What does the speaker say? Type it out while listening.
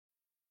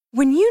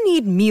When you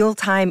need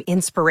mealtime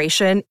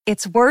inspiration,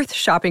 it's worth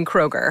shopping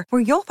Kroger,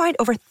 where you'll find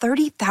over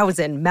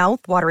 30,000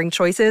 mouth-watering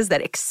choices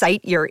that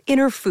excite your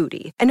inner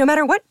foodie. And no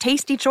matter what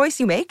tasty choice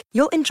you make,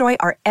 you'll enjoy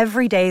our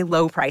everyday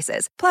low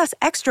prices, plus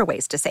extra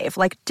ways to save,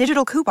 like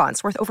digital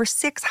coupons worth over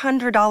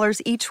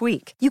 $600 each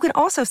week. You can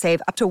also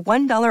save up to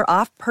 $1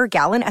 off per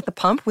gallon at the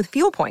pump with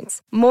fuel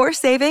points. More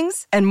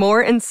savings and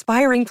more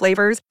inspiring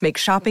flavors make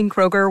shopping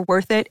Kroger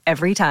worth it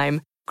every time.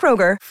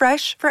 Kroger,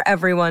 fresh for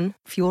everyone.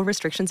 Fuel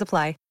restrictions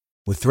apply.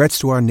 With threats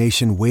to our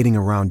nation waiting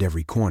around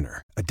every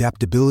corner,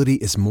 adaptability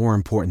is more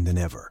important than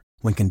ever.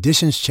 When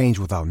conditions change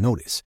without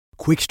notice,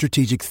 quick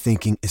strategic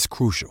thinking is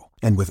crucial.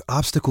 And with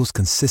obstacles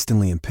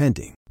consistently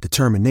impending,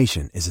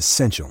 determination is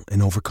essential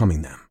in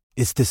overcoming them.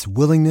 It's this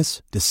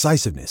willingness,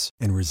 decisiveness,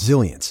 and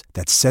resilience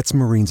that sets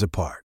Marines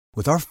apart.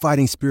 With our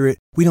fighting spirit,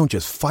 we don't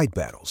just fight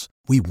battles,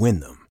 we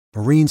win them.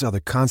 Marines are the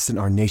constant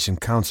our nation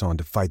counts on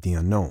to fight the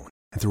unknown.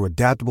 And through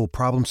adaptable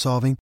problem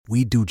solving,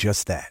 we do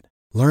just that.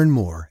 Learn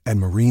more at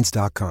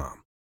marines.com.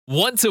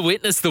 Want to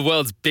witness the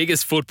world's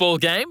biggest football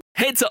game?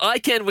 Head to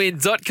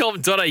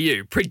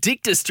iCanWin.com.au,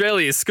 predict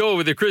Australia's score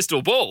with a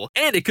crystal ball,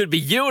 and it could be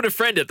you and a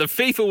friend at the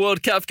FIFA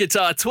World Cup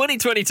Qatar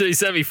 2022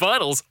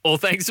 semi-finals, all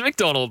thanks to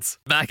McDonald's.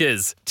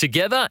 Maccas,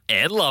 together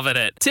and loving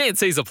it.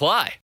 TNCs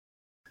apply.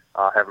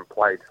 I haven't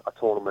played a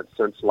tournament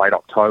since late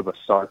October,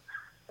 so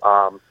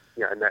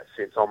in that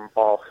sense,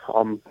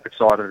 I'm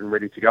excited and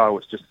ready to go.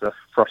 It's just the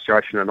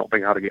frustration of not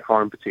being able to get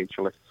home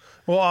potentially.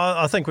 Well,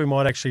 I think we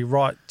might actually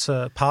write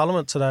to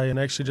Parliament today and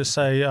actually just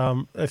say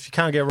if you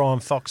can't get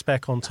Ryan Fox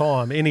back on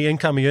time, any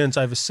income he earns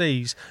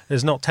overseas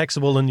is not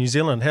taxable in New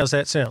Zealand. How's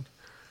that sound?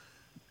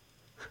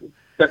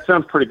 That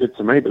sounds pretty good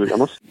to me, to be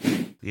honest.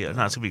 Yeah,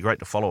 no, it's going to be great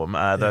to follow him.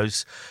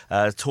 Those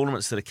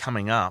tournaments that are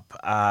coming up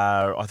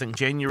are, I think,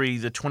 January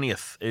the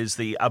 20th is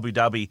the Abu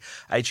Dhabi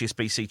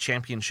HSBC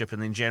Championship,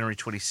 and then January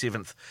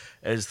 27th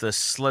is the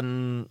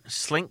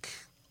Slink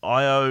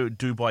IO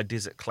Dubai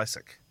Desert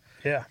Classic.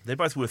 Yeah. They're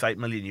both worth $8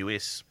 million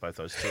US, both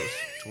those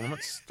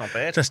tournaments. Not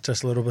bad. Just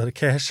a little bit of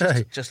cash,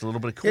 eh? Just a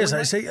little bit of coin.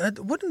 Yes, see,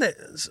 wouldn't that...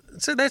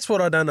 So that's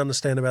what I don't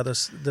understand about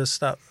this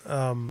stuff.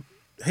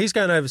 He's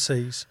going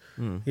overseas.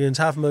 He earns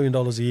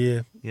 $500,000 a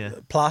year. Yeah.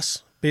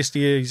 Plus, best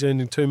year, he's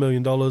earning $2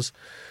 million.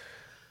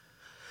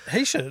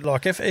 He should,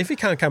 like, if he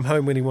can't come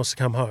home when he wants to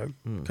come home,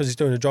 because he's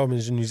doing a job in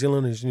New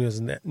Zealand, he's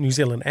a New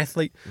Zealand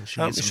athlete. He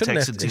should get some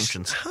tax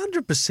exemptions.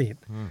 100%.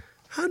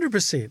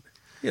 100%.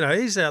 You know,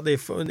 he's out there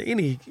for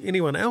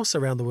anyone else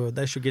around the world,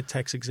 they should get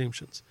tax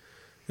exemptions.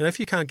 You know, if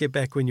you can't get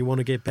back when you want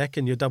to get back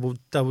and you're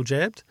double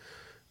jabbed,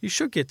 you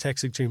should get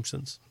tax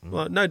exemptions.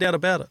 Well, no doubt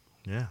about it.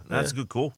 Yeah, that's a good call.